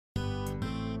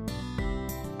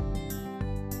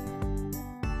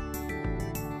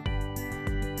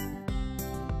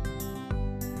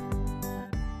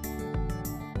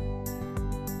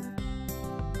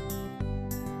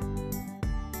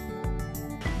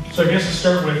So I guess to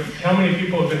start with, how many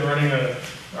people have been running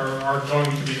are going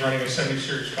to be running a 70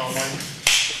 series combine?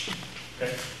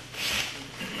 Okay.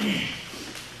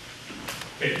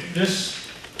 Okay, this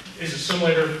is a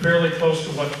simulator fairly close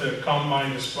to what the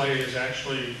combine display is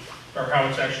actually, or how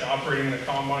it's actually operating in the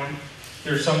combine.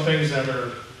 There's some things that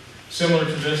are similar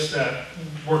to this that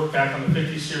work back on the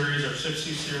 50 series or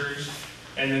 60 series,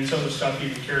 and then some of the stuff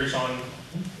even carries on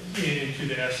into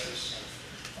the S's.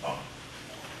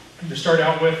 To start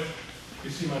out with,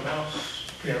 you see my mouse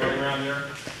running around there.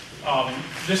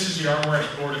 This is the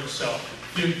armrest board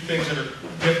itself. Two things that are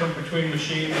different between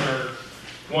machines are,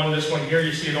 this one here,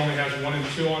 you see it only has 1 and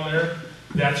 2 on there.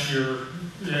 That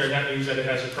means that it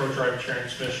has a ProDrive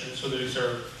transmission. So these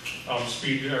are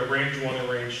range 1 and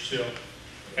range 2.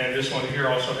 And this one here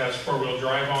also has 4-wheel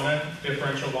drive on it,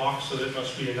 differential lock, so that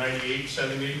must be a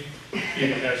 9870.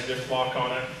 It has diff lock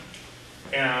on it.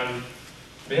 And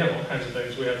they have all kinds of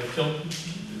things. We have the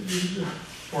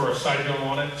tilt or a side dome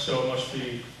on it, so it must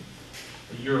be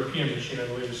a European machine, I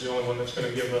believe, is the only one that's going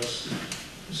to give us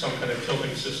some kind of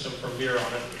tilting system from here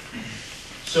on it.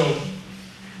 So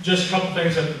just a couple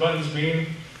things that the buttons mean.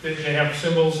 They have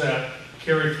symbols that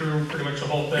carry through pretty much the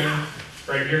whole thing.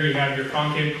 Right here you have your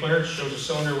concave clearance, shows a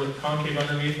cylinder with concave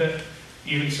underneath it,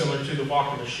 even similar to the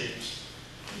Walker machines.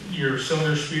 Your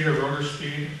cylinder speed or rotor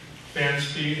speed, fan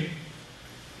speed,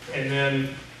 and then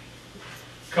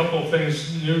a couple of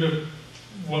things new to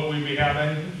what we'd be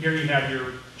having. Here you have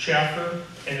your chapter,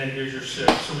 and then here's your sieve.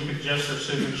 So we can adjust our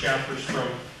sieves and chapters from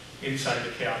inside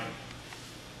the cabin.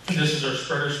 This is our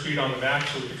spreader speed on the back,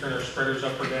 so we can turn our spreaders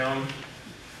up or down.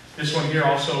 This one here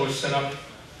also is set up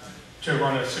to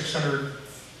run a 600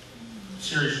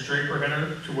 series draper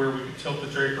header, to where we can tilt the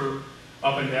draper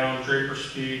up and down, draper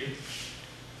speed.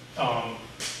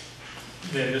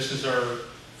 Then this is our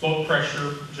float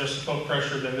pressure, just the float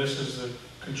pressure. Then this is the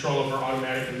control of our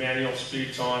automatic and manual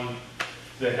speeds on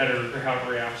the header, how it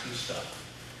reacts and stuff.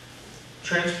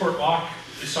 Transport lock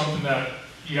is something that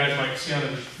you guys might see on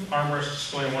an armrest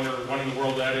display and wonder what in the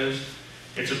world that is.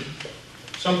 It's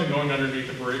something going underneath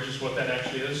the bridge is what that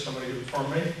actually is. Somebody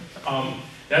informed me.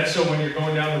 That's so when you're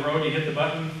going down the road, you hit the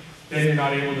button, then you're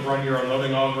not able to run your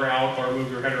unloading auger out or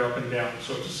move your header up and down.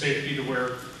 So it's a safety to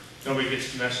where nobody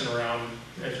gets to messing around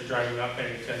as you're driving, not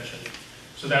paying attention.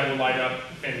 So that will light up,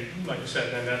 and like I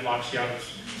said, then that locks you out of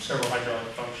several hydraulic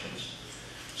functions.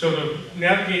 So to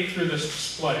navigate through this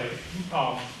display,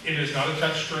 it is not a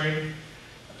touch screen.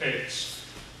 It's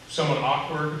somewhat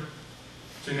awkward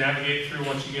to navigate through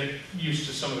once you get used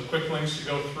to some of the quick links to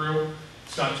go through.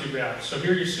 It's not too bad. So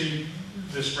here you see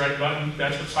this red button,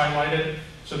 that's what's highlighted.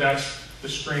 So that's the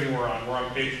screen we're on. We're on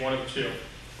page 1 of 2.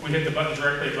 We hit the button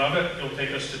directly above it, it'll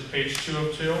take us to page 2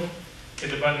 of 2. Hit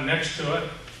the button next to it,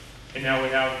 and now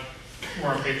we're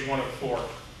on page 1 of 4.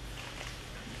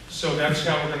 So that's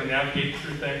how we're going to navigate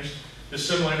through things. The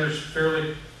simulator is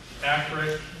fairly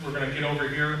accurate. We're going to get over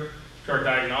here to our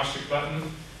diagnostic button,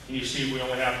 and you see we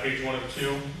only have page 1 of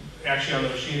 2. Actually on the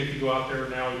machine, if you go out there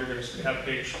now, you're going to have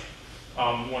page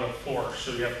 1 of 4.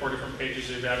 So you have 4 different pages.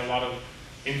 They've had a lot of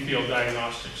in-field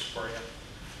diagnostics for you.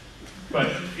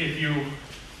 But if you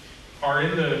are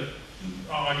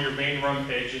on your main run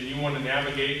page and you want to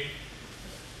navigate,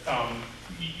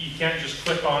 you can't just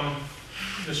click on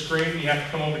the screen. You have to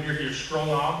come over here to your scroll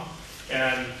knob,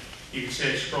 and you can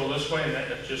say scroll this way, and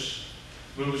that just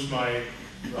moves my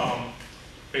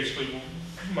basically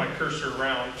my cursor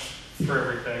around for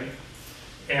everything.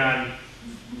 And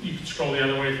you can scroll the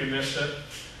other way if you miss it.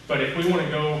 But if we want to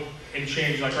go and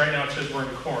change, like right now it says we're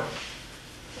in corn.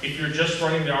 If you're just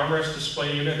running the armrest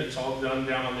display unit, it's all done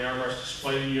down on the armrest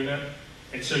display unit.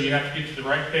 And so you have to get to the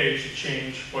right page to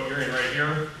change what you're in right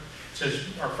here. It says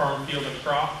our farm, field, and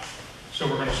crop. So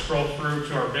we're going to scroll through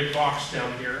to our big box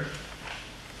down here.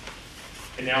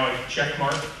 And now I check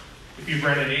mark. If you've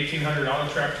ran an 1800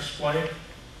 auto track display,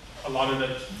 a lot of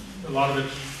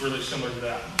it's really similar to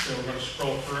that. So we're going to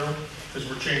scroll through because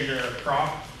we're changing our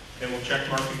crop, and we'll check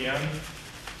mark again.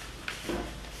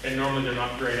 And normally they're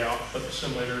not grayed out, but the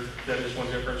simulator, that is one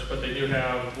difference. But they do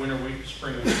have winter wheat,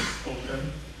 spring wheat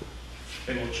open,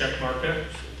 and we'll check mark it.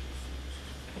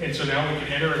 And so now we can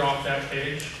enter it off that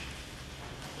page.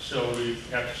 So we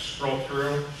have to scroll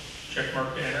through, check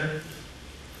mark to enter.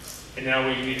 And now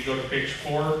we need to go to page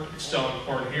 4. It's still on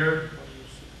corn here.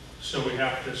 So we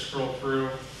have to scroll through,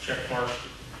 check mark.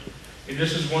 And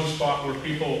this is one spot where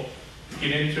people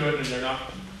get into it and they're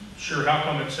not sure how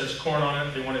come it says corn on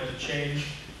it. They want it to change.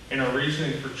 And our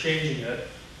reasoning for changing it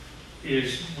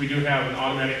is we do have an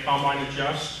automatic combine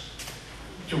adjust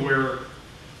to where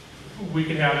we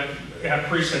can have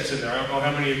presets in there. I don't know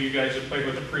how many of you guys have played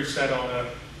with a preset on a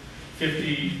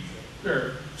 50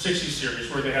 or 60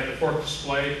 series, where they had the fourth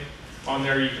display. On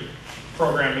there you could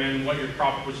program in what your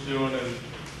crop was doing and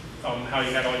how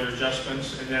you had all your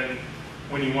adjustments. And then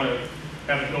when you want to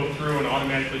have it go through and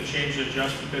automatically change the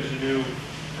adjust because you knew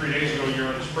 3 days ago you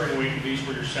were in the spring week and these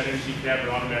were your settings, you could have it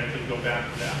automatically go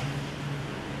back to that.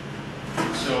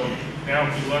 So now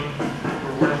if you look,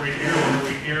 where are we here, where are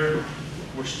we here?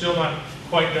 We're still not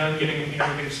quite done getting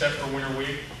everything set for winter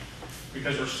wheat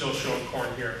because we're still showing corn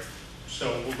here.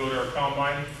 So we'll go to our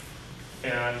combine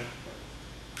and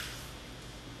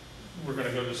we're going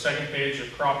to go to the second page. The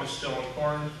crop is still on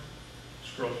corn.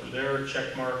 Scroll through there,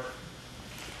 check mark.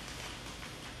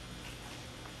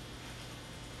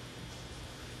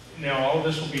 Now all of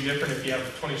this will be different if you have a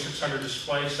 2600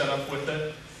 display set up with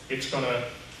it. It's going to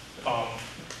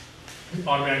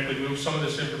automatically move some of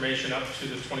this information up to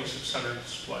the 2600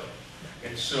 display.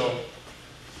 And so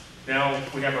now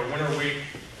we have our winter wheat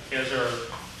as our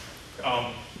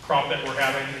crop that we're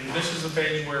having. And this is the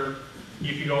page where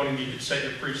you can go in and you can set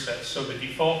your presets. So the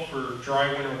default for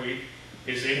dry winter wheat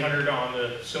is 800 on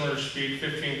the cylinder speed,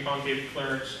 15 concave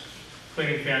clearance,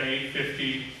 cleaning fan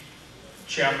 850,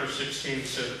 chapter 16,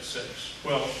 civet 6.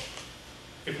 Well,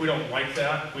 if we don't like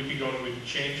that, we can go and we can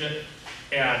change it.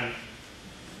 And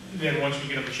then once we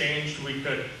get them changed, we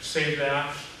could save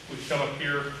that. We come up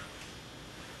here.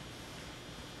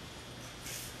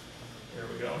 There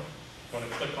we go. Want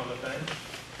to click on the thing.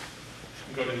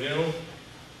 Go to new.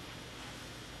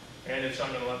 And it's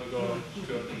not going to let me go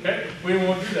to it. Okay, we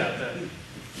won't do that then.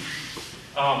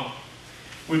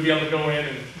 We'd be able to go in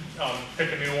and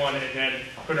pick a new one and then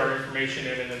put our information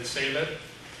in and then save it.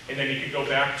 And then you could go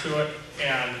back to it,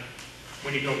 and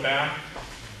when you go back,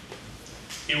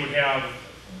 it would have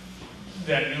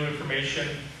that new information,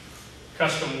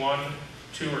 custom 1,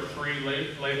 2, or 3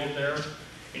 labeled there,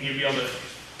 and you'd be able to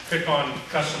pick on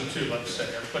custom 2, let's say,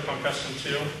 or click on custom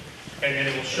 2, and then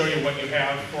it will show you what you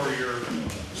have for your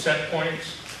set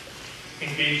points.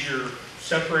 Engage your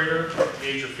separator,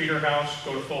 engage your feeder house,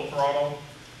 go to full throttle,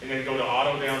 and then go to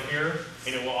auto down here,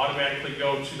 and it will automatically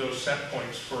go to those set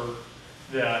points for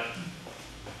that,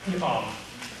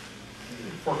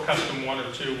 for custom 1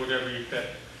 or 2, whatever you pick.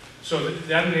 So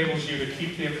that enables you to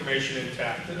keep the information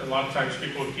intact. A lot of times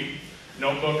people would keep a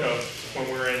notebook of when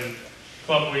we're in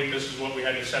club week, this is what we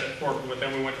had to set it for, but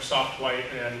then we went to soft white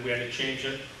and we had to change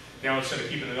it. Now instead of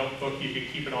keeping the notebook, you could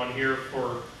keep it on here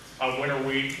for winter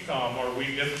wheat or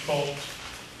wheat difficult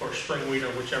or spring wheat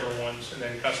or whichever ones, and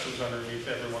then customs underneath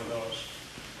every one of those.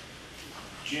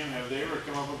 Jim, have they ever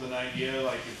come up with an idea,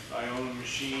 like if I own a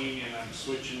machine and I'm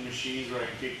switching machines, where I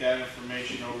can take that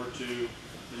information over to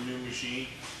the new machine?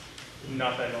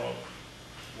 Not that I know of.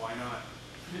 Why not?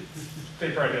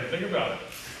 They probably didn't think about it.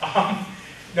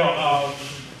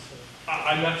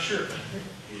 I'm not sure.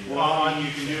 Well, you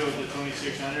can do it with the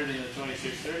 2600 and the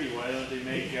 2630. Why don't they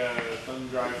make a thumb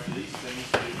drive for these things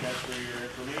to transfer your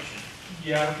information?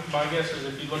 Yeah, my guess is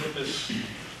if you look at this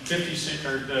 50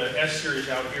 or the S series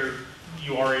out here,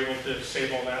 you are able to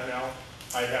save all that now.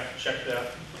 I'd have to check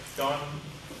that. Don,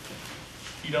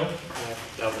 you don't?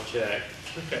 Double check.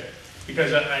 Okay,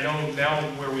 because I know now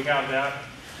where we have that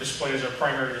display as our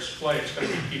primary display, it's going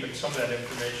to be keeping some of that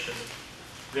information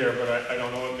there, but I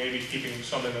don't know, it may be keeping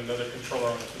some in another controller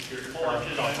on the computer. Well,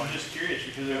 I'm just curious,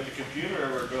 because if the computer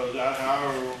ever goes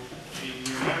out,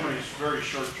 your memory is very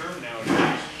short term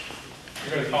nowadays.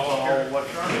 You're going to call up here.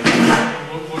 Electronic.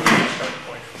 We'll get a start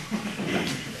point.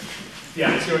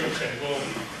 Yeah, I see what you're saying. We'll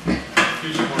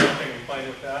do some more thing and play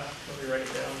with that. Let me write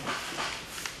it down.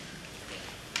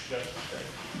 Good. Okay.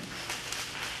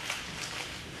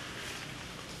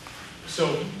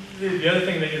 So the other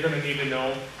thing that you're going to need to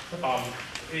know,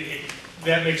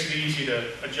 that makes it easy to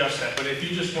adjust that. But if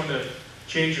you just want to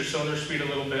change your cylinder speed a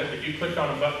little bit, if you click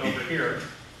on a button over here,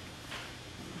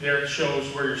 there it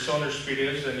shows where your cylinder speed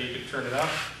is, and you can turn it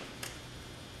up,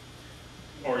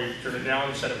 or you can turn it down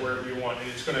and set it wherever you want, and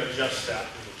it's going to adjust that.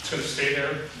 It's going to stay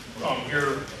there.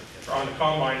 Here on the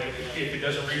combine, if it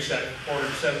doesn't reach that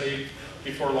 470,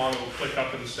 before long it will click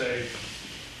up and say,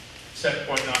 set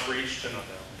point not reached, and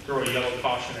throw a yellow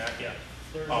caution at you.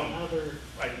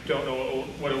 I don't know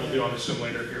what it will do on the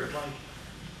simulator here.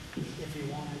 If you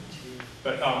wanted to.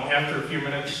 But after a few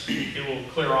minutes, it will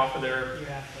clear off of there,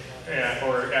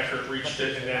 or after it reached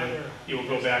it, and then you will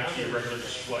go back to your regular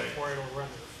display.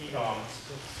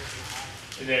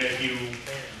 And then if you,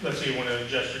 let's say you want to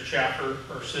adjust your chapter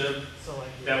or sieve,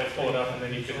 that will pull it up, and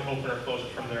then you can open or close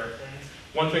it from there.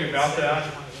 One thing about that,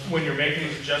 when you're making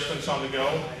these adjustments on the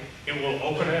go, it will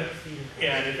open it,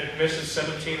 and if it misses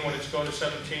 17 when it's going to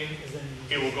 17,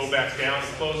 it will go back down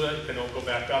and close it, then it'll go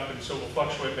back up, and so it will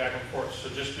fluctuate back and forth. So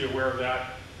just be aware of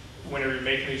that whenever you're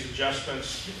making these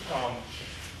adjustments,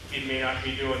 it may not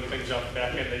be doing things out the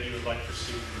back end that you would like to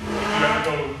see. If you have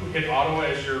to go hit auto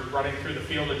as you're running through the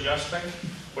field adjusting,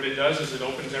 what it does is it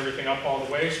opens everything up all the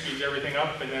way, speeds everything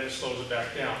up, and then it slows it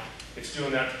back down. It's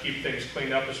doing that to keep things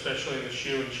cleaned up, especially in the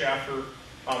shoe and chaffer.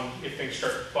 If things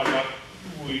start to plug up,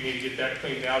 we need to get that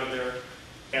cleaned out of there.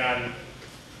 And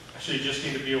so you just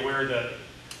need to be aware that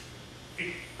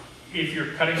if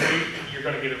you're cutting weight, you're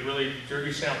going to get a really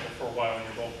dirty sample for a while in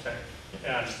your bolt tank.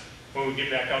 And when we get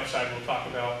back outside, we'll talk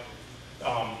about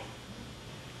how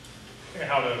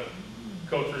to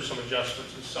go through some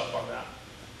adjustments and stuff on that.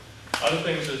 Other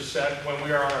things is set when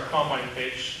we are on our combine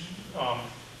page,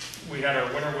 we had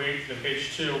our winter weight in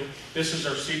page 2. This is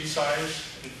our seed size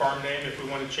and farm name if we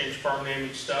want to change farm name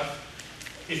and stuff.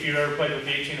 If you've ever played with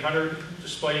the 1800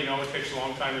 display, you know it takes a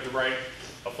long time to write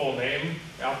a full name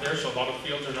out there, so a lot of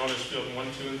fields are known as field 1,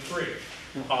 2, and 3,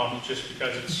 just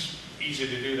because it's easy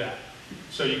to do that.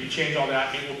 So you can change all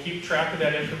that. It will keep track of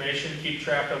that information, keep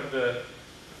track of the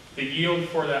yield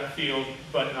for that field,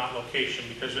 but not location,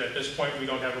 because at this point we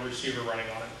don't have a receiver running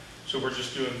on it. So we're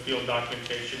just doing field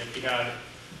documentation. If you had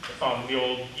the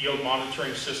old yield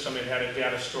monitoring system, it had a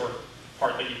data store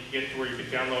part that you could get to where you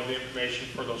could download the information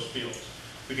for those fields.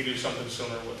 We could do something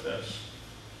similar with this.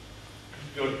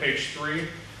 Go to page 3.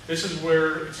 This is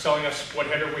where it's telling us what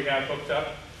header we have hooked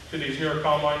up to these newer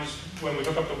combines. When we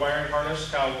hook up the wiring harness,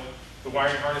 how the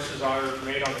wiring harnesses are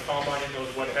made on the combine, it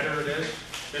knows what header it is.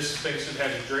 This thinks it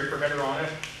has a Draper header on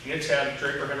it, and it's had a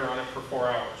Draper header on it for 4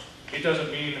 hours. It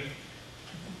doesn't mean,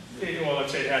 well,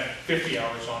 let's say it had 50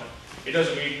 hours on it. It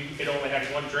doesn't mean it only had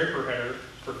one Draper header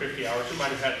for 50 hours. It might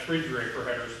have had 3 Draper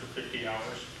headers for 50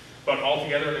 hours. But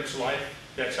altogether in its life,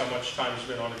 that's how much time has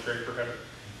been on a Draper header.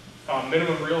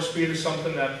 Minimum reel speed is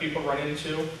something that people run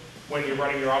into. When you're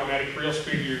running your automatic reel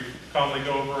speed, you commonly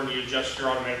go over and you adjust your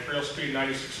automatic reel speed,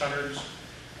 9600s.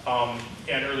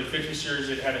 And early 50 series,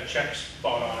 it had a check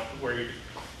spot on it where you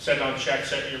set it on check,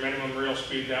 set your minimum reel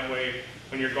speed. That way,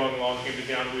 when you're going along, came to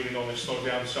down, we can only slow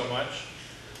down so much.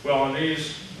 Well, on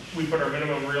these, we put our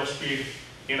minimum reel speed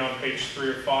in on page 3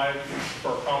 or 5 for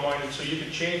our combine, and so you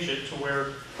can change it to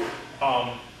where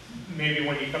maybe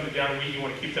when you come to down weed, you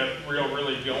want to keep that reel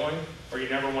really going, or you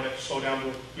never want it to slow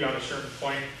down beyond a certain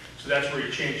point. So that's where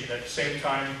you change it. At the same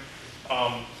time,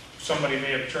 somebody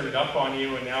may have turned it up on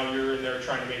you, and now you're in there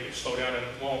trying to make it slow down, and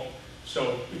it won't.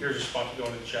 So here's a spot to go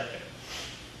in and check it.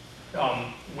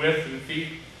 Width and feet,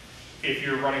 if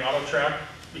you're running auto track,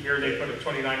 here they put a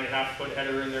 29.5 foot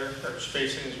header in there, or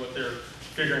spacing is what they're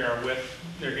figuring our width.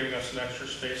 They're giving us some extra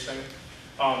spacing.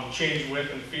 Change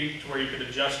width and feet to where you could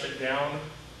adjust it down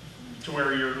to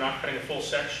where you're not cutting a full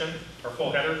section or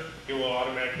full header. It will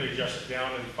automatically adjust it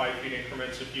down in 5 feet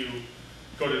increments if you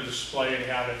go to the display and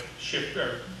have it shift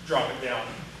or drop it down.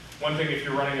 One thing, if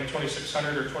you're running a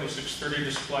 2600 or 2630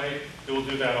 display, it will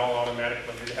do that all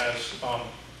automatically. It has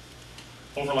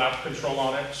overlap control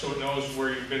on it, so it knows where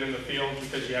you've been in the field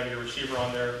because you have your receiver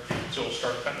on there, so it'll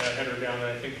start cutting that header down, and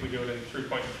I think we do it in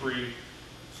 3.3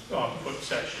 foot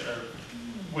section or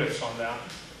widths on that.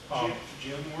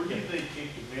 Jim, where do they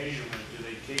take the measurement? Do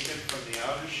they take it from the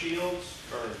outer shields,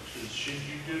 or should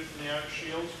you do it from the outer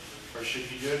shields, or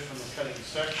should you do it from the cutting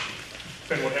section?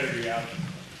 Depending what header you have.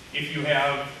 If you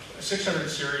have a 600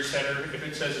 series header, if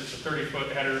it says it's a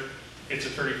 30-foot header, it's a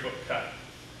 30-foot cut.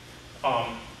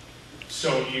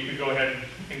 So you could go ahead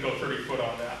and go 30 foot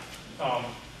on that.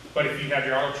 But if you have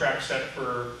your auto track set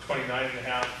for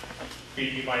 29.5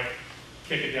 feet, you might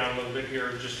kick it down a little bit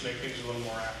here just to make things a little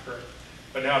more accurate.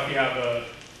 But now if you have a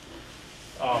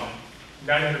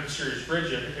 900 series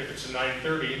rigid, if it's a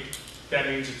 930, that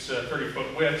means it's a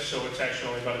 30-foot width, so it's actually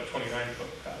only about a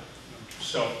 29-foot cut.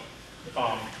 So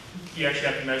you actually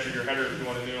have to measure your header if you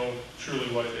want to know truly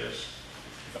what it is.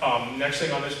 Next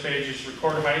thing on this page is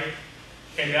record height,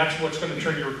 and that's what's going to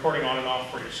turn your recording on and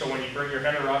off for you. So when you bring your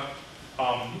header up,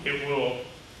 it will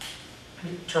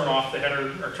turn off the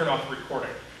header, or turn off the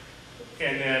recording.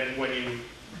 And then when you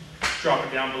drop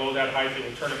it down below that height, it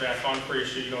will turn it back on for you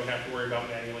so you don't have to worry about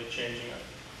manually changing it.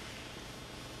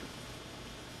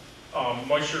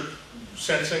 Moisture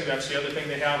sensing, that's the other thing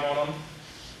they have on them.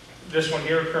 This one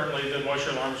here, currently the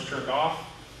moisture alarm is turned off,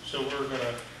 so we're going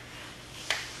to,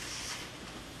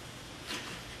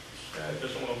 that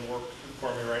doesn't want to work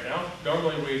for me right now.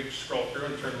 Normally we scroll through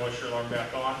and turn the moisture alarm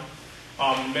back on.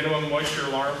 Minimum moisture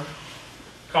alarm,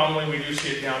 commonly we do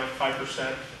see it down at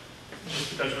 5%,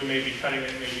 just because we may be cutting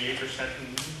it maybe 8%.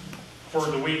 And for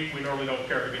the week, we normally don't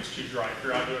care if it gets too dry. If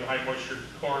you're out doing high moisture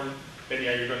corn, then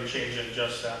yeah, you're going to change and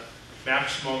adjust that.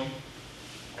 Maximum,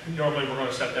 normally we're going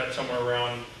to set that somewhere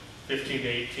around 15 to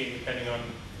 18, depending on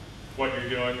what you're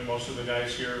doing. Most of the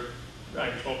guys here,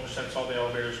 12% is all the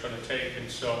elevator is going to take, and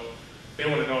so they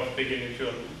want to know if they get into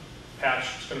a patch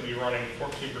that's going to be running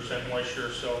 14%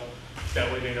 moisture, so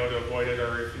that way they know to avoid it,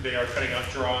 or if they are cutting out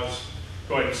draws,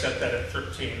 go ahead and set that at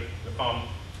 13.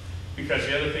 Because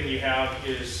the other thing you have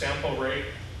is sample rate,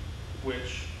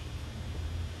 which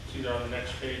is either on the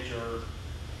next page or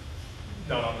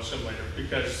not on the simulator,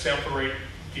 because sample rate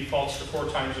defaults to 4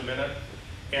 times a minute,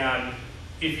 and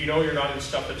if you know you're not in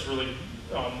stuff that's really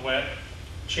wet,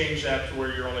 change that to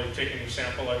where you're only taking a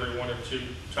sample every 1 or 2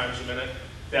 times a minute.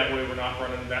 That way we're not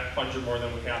running that plunger more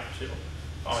than we have to.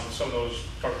 On some of those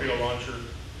torpedo launcher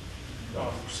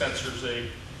sensors,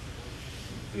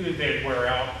 they'd wear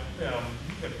out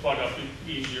and plug up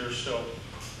easier, so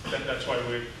that's why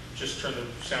we just turn the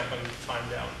sampling time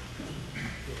down.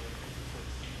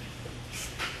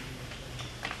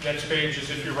 Next page is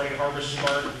if you're running Harvest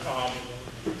Smart.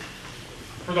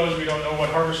 For those of you who don't know what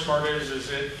Harvest Smart is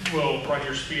it will run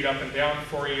your speed up and down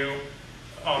for you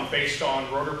based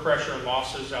on rotor pressure and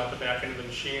losses out the back end of the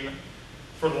machine.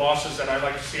 For the losses that I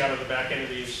like to see out of the back end of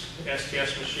these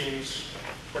STS machines,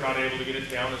 we're not able to get it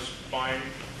down as fine.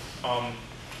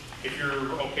 If you're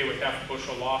okay with half a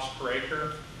bushel loss per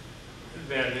acre,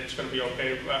 then it's going to be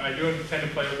okay. I do intend to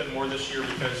play with it more this year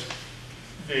because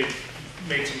they've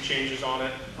made some changes on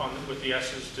it with the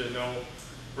S's to know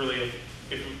really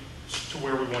if to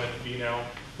where we want it to be now.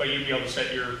 But you'd be able to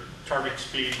set your target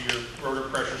speed, your rotor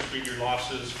pressure speed, your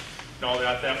losses, and all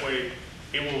that. That way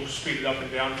it will speed it up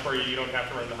and down for you. You don't have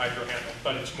to run the hydro handle.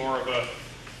 But it's more of a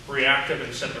reactive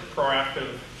instead of a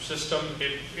proactive system.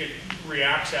 It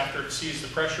reacts after it sees the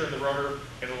pressure in the rotor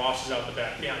and the losses out the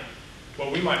back end. Well,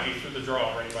 we might be through the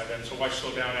draw already by then, so why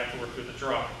slow down after we're through the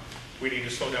draw? We need to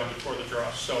slow down before the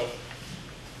draw. So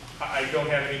I don't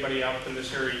have anybody out in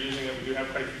this area using it. We do have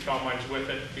quite a few combines with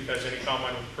it because any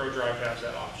combine with ProDrive has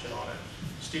that option on it.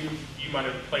 Steve, you might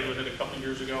have played with it a couple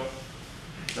years ago.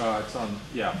 It's on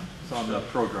the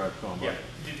ProDrive combine. Yeah.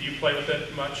 Did you play with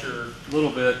it much or? A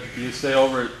little bit. You stay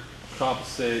over it,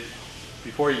 compensate.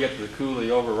 Before you get to the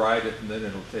coulee, override it, and then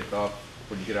it'll take off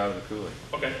when you get out of the coulee.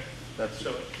 Okay. That's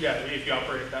so yeah, if you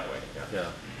operate it that way.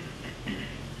 Yeah.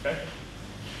 Okay.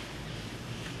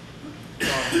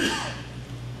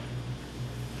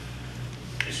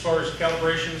 As far as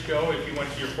calibrations go, if you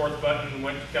went to your 4th button and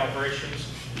went to calibrations,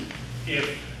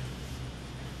 if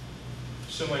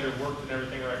simulator worked and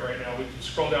everything right now, we can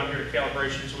scroll down here to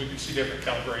calibrations so we can see different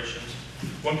calibrations.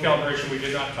 One calibration we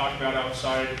did not talk about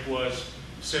outside was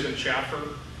sieve and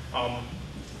chaffer.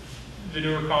 The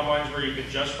newer combines where you can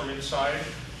adjust from inside,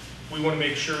 we want to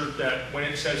make sure that when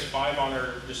it says 5 on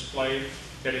our display,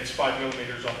 that it's 5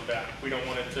 millimeters on the back. We don't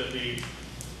want it to be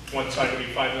one side to be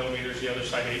 5 millimeters, the other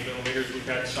side 8 millimeters. We've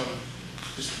had some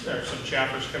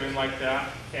chaffers come in like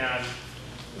that, and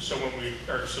so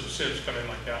some sieves come in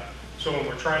like that. So when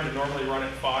we're trying to normally run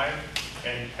at 5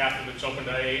 and half of it's open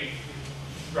to 8,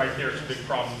 right there is a big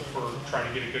problem for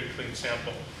trying to get a good clean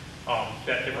sample.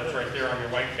 That difference right there on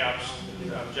your white caps,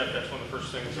 Jeff, that's one of the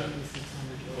first things that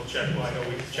we'll check. Well, I know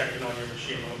we checked it on your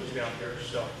machine when it was down here.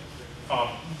 So,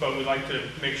 but we like to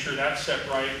make sure that's set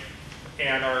right,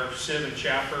 and our sieve and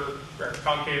chaffer, our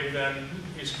concave then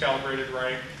is calibrated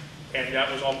right, and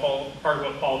that was all part of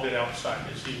what Paul did outside.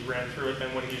 Is he ran through it,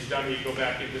 and when he's done, he'd go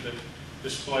back into the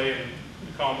display and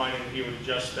the combine, and he would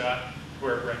adjust that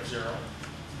where it read 0.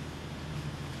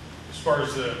 As far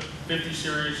as the 50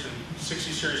 series and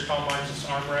 60 series combines, it's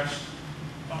armrest.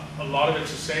 A lot of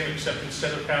it's the same, except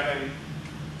instead of having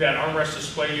that armrest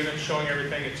display unit showing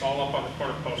everything, it's all up on the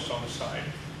corner posts on the side.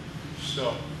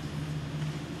 So,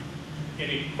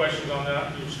 any questions on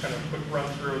that? You just kind of quick run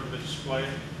through of the display.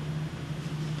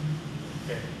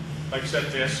 Okay. Like I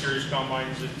said, the S series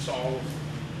combines, it's all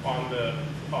on the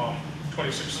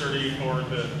 2630 or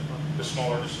the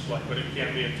smaller display, but it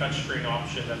can be a touchscreen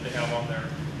option that they have on there.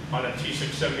 On that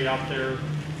T670 out there,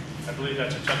 I believe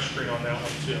that's a touchscreen on that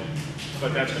one too.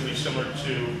 But that's going to be similar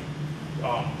to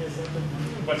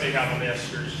what they have on the S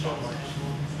series combines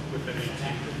with the new T.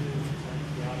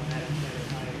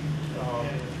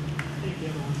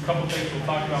 A couple things we'll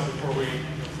talk about before we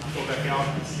go back out.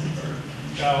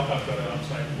 I'll talk about that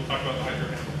outside. We'll talk about the hydro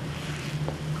handle.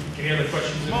 Any other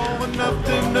questions? Small enough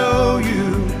to know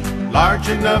you, large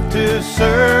enough to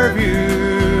serve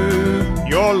you.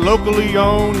 Your locally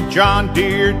owned John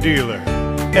Deere dealer,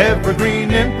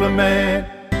 Evergreen Implement.